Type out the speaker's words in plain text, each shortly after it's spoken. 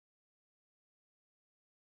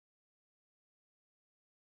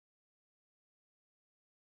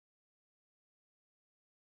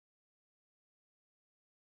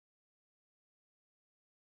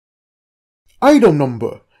Item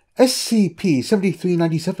Number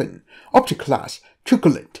SCP-7397 Object Class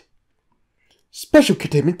Truculent. Special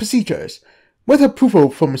Containment Procedures. With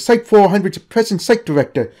approval from Site-400's present Site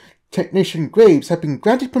Director, Technician Graves has been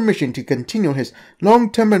granted permission to continue his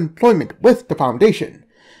long-term employment with the Foundation.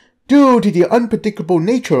 Due to the unpredictable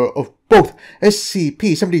nature of both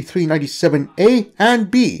SCP-7397-A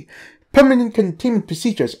and B, permanent containment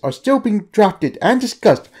procedures are still being drafted and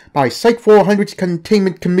discussed by Site-400's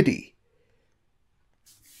Containment Committee.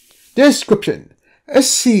 Description: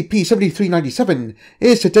 SCP-7397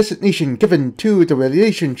 is the designation given to the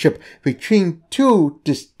relationship between two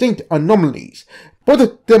distinct anomalies, both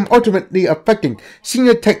of them ultimately affecting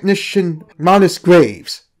Senior Technician Manus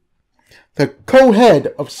Graves, the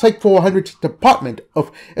co-head of Site-400's Department of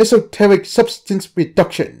Esoteric Substance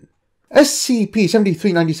Reduction.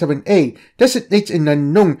 SCP-7397-A designates an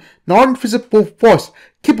unknown, non-visible force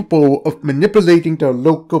capable of manipulating the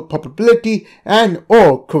local probability and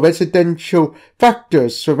or coincidental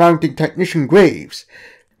factors surrounding Technician Graves.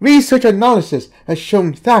 Research analysis has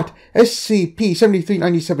shown that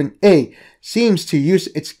SCP-7397-A seems to use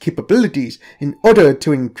its capabilities in order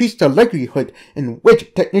to increase the likelihood in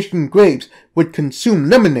which Technician Graves would consume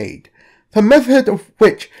lemonade, the method of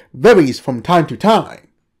which varies from time to time.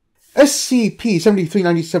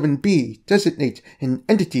 SCP-7397-B designates an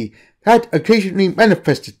entity that occasionally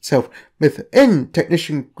manifests itself within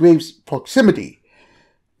Technician Graves' proximity.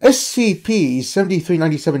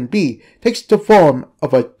 SCP-7397-B takes the form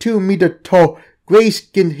of a 2-meter-tall,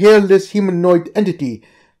 gray-skinned, hairless humanoid entity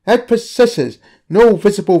that possesses no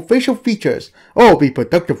visible facial features or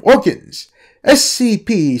reproductive organs.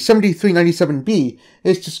 SCP-7397-B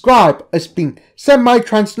is described as being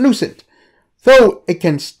semi-translucent, though it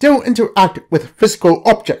can still interact with physical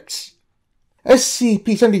objects.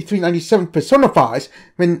 SCP-7397 personifies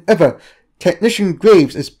whenever Technician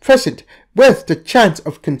Graves is present, with the chance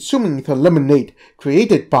of consuming the lemonade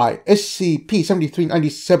created by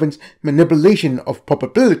SCP-7397's manipulation of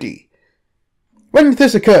probability. When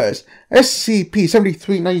this occurs,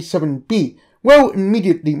 SCP-7397-B will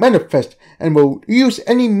immediately manifest and will use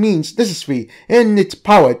any means necessary in its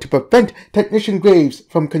power to prevent Technician Graves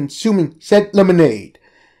from consuming said lemonade.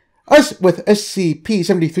 As with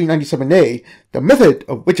SCP-7397-A, the method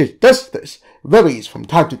of which it does this varies from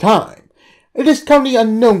time to time. It is currently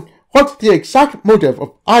unknown what the exact motive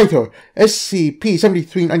of either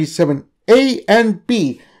SCP-7397-A and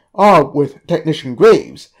B are with Technician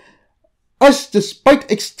Graves, as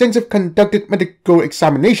despite extensive conducted medical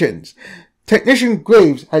examinations, Technician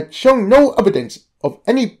Graves had shown no evidence of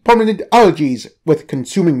any permanent allergies with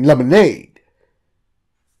consuming lemonade.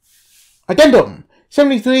 Addendum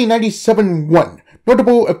 7397-1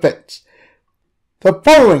 Notable Events. The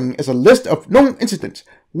following is a list of known incidents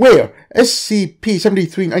where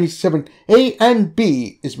SCP-7397-A and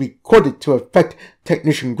B is recorded to affect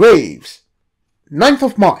Technician Graves. 9th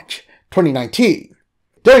of March, 2019.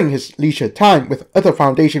 During his leisure time with other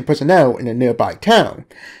Foundation personnel in a nearby town,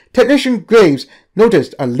 Technician Graves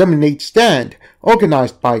noticed a lemonade stand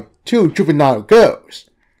organized by 2 juvenile girls.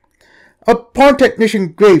 Upon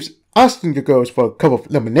Technician Graves asking the girls for a cup of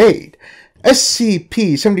lemonade,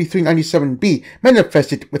 SCP-7397-B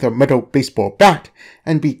manifested with a metal baseball bat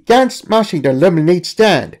and began smashing the lemonade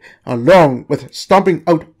stand, along with stomping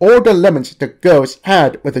out all the lemons the girls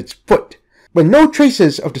had with its foot. When no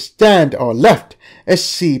traces of the stand are left,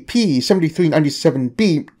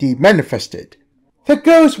 SCP-7397-B demanifested. The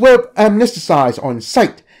girls were amnesticized on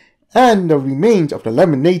site, and the remains of the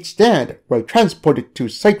lemonade stand were transported to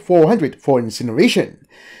Site-400 for incineration.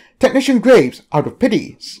 Technician Graves, out of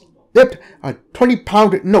pity, slipped a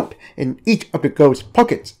 20-pound note in each of the girls'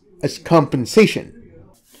 pockets as compensation.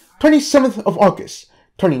 27th of August,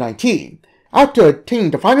 2019. After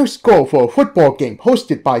attaining the final score for a football game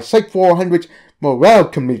hosted by Site-400's Morale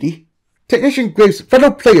Committee, Technician Graves'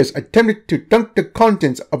 fellow players attempted to dunk the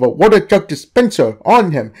contents of a water jug dispenser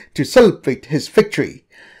on him to celebrate his victory.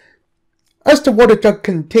 As the water jug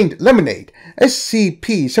contained lemonade,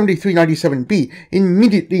 SCP-7397-B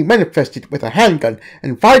immediately manifested with a handgun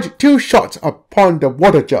and fired 2 shots upon the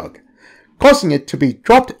water jug, causing it to be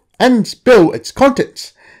dropped and spill its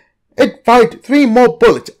contents. It fired 3 more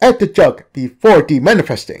bullets at the jug before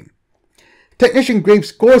demanifesting. Technician Graves'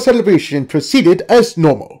 score celebration proceeded as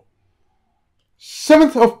normal.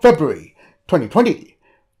 7th of February, 2020.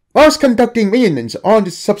 Whilst conducting maintenance on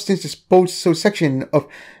the Substance Disposal section of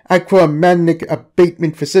Aquamanic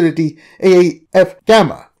Abatement Facility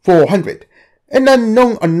AAF-Gamma 400, an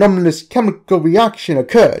unknown anomalous chemical reaction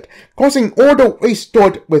occurred, causing all the waste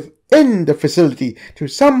stored within the facility to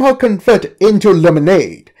somehow convert into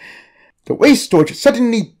lemonade. The waste storage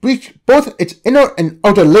suddenly breached both its inner and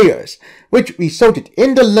outer layers, which resulted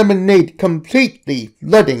in the lemonade completely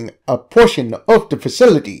flooding a portion of the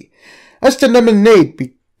facility. As the lemonade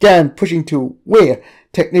began pushing to where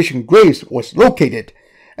Technician Graves was located,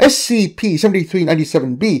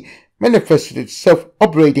 SCP-7397-B manifested itself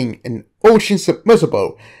operating an ocean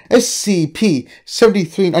submersible.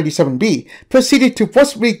 SCP-7397-B proceeded to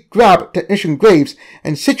forcibly grab Technician Graves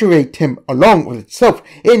and situate him along with itself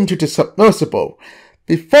into the submersible,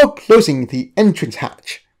 before closing the entrance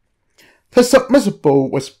hatch. The submersible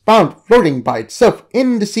was found floating by itself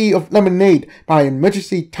in the sea of lemonade by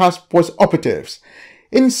emergency task force operatives.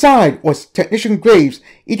 Inside was Technician Graves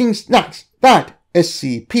eating snacks that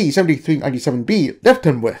SCP-7397-B left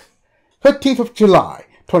him with. 13th of July,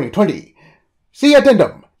 2020. See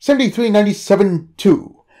Addendum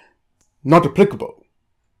 7397-2. Not applicable.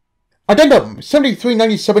 Addendum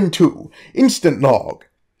 7397-2. Incident Log.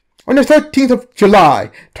 On the 13th of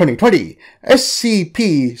July, 2020,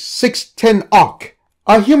 SCP-610-ARC,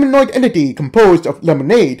 a humanoid entity composed of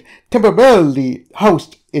lemonade, temporarily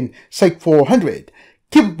housed in Site-400,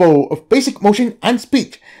 capable of basic motion and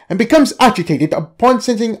speech, and becomes agitated upon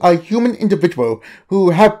sensing a human individual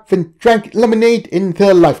who haven't drank lemonade in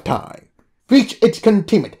their lifetime. Reached its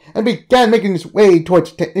containment and began making its way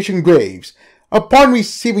towards Technician Graves. Upon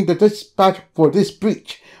receiving the dispatch for this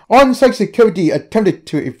breach, on-site security attempted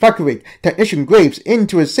to evacuate Technician Graves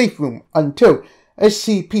into a safe room until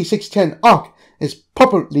SCP-610-ARC is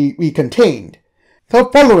properly recontained. The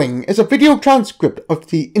following is a video transcript of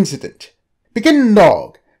the incident. Begin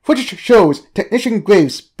log. Footage shows Technician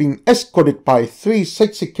Graves being escorted by 3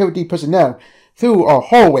 site security personnel through a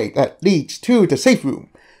hallway that leads to the safe room.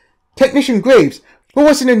 Technician Graves, who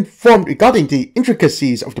wasn't informed regarding the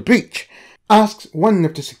intricacies of the breach, asks one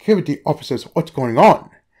of the security officers what's going on,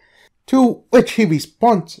 to which he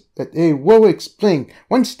responds that they will explain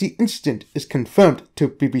once the incident is confirmed to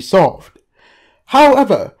be resolved.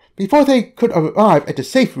 However, before they could arrive at the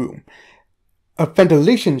safe room, a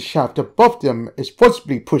ventilation shaft above them is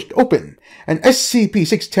forcibly pushed open, and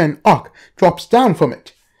SCP-610-ARC drops down from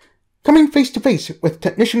it. Coming face to face with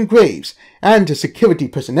Technician Graves and the security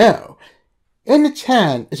personnel, in its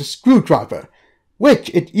hand is a screwdriver, which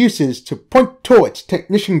it uses to point towards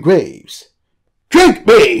Technician Graves. "Drink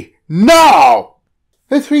me! Now!"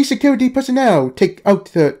 The 3 security personnel take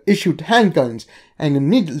out their issued handguns and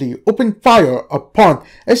immediately open fire upon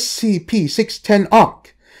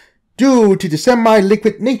SCP-610-ARC. Due to the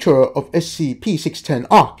semi-liquid nature of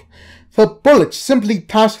SCP-610-ARC, the bullets simply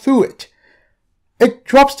pass through it. It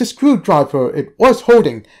drops the screwdriver it was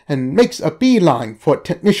holding and makes a beeline for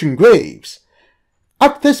Technician Graves.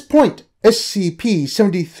 At this point,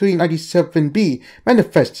 SCP-7397-B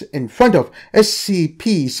manifests in front of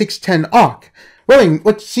SCP-610-ARC, wearing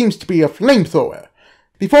what seems to be a flamethrower.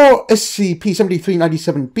 Before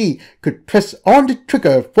SCP-7397-B could press on the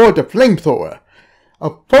trigger for the flamethrower,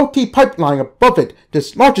 a faulty pipeline above it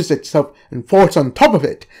dislodges itself and falls on top of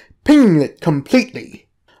it, pinging it completely.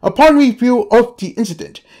 Upon review of the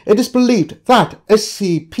incident, it is believed that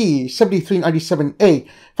SCP-7397-A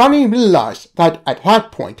finally realized that at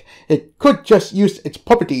that point it could just use its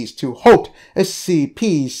properties to halt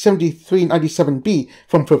SCP-7397-B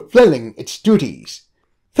from fulfilling its duties.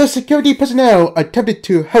 The security personnel attempted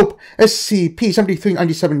to help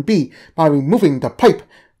SCP-7397-B by removing the pipe,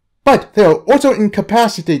 but they are also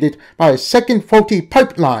incapacitated by a second faulty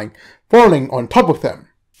pipeline falling on top of them.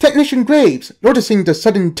 Technician Graves, noticing the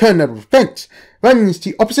sudden turn of events, runs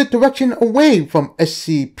the opposite direction away from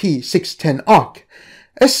SCP-610-ARC.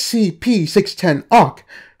 SCP-610-ARC,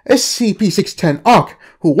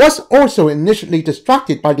 who was also initially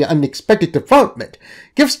distracted by the unexpected development,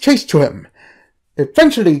 gives chase to him,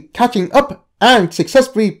 eventually catching up and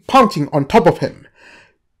successfully pouncing on top of him.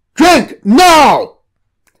 "Drink now!"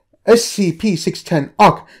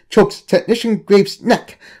 SCP-610-ARC chokes Technician Graves'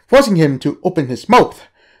 neck, forcing him to open his mouth.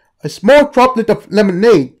 A small droplet of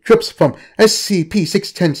lemonade drips from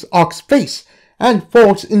SCP-610-ARC's face and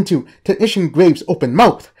falls into Technician Graves' open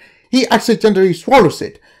mouth. He accidentally swallows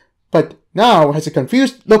it, but now has a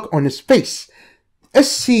confused look on his face.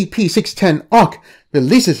 SCP-610-ARC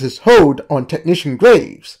releases his hold on Technician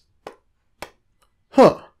Graves.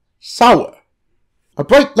 Sour. A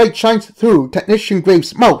bright light shines through Technician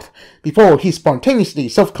Graves' mouth before he spontaneously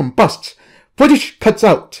self-combusts. Footage cuts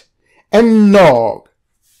out. End log.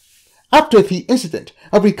 After the incident,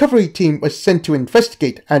 a recovery team was sent to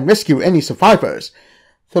investigate and rescue any survivors.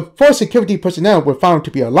 The 4 security personnel were found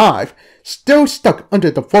to be alive, still stuck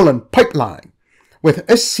under the fallen pipeline, with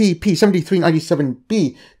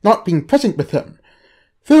SCP-7397-B not being present with them.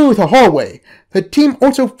 Through the hallway, the team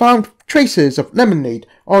also found traces of lemonade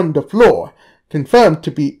on the floor, confirmed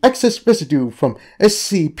to be excess residue from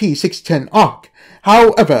SCP-610 ARC.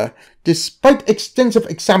 However, despite extensive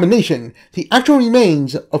examination, the actual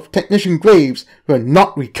remains of Technician Graves were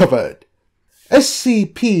not recovered.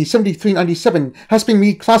 SCP-7397 has been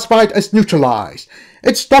reclassified as neutralized.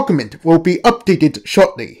 Its document will be updated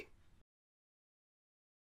shortly.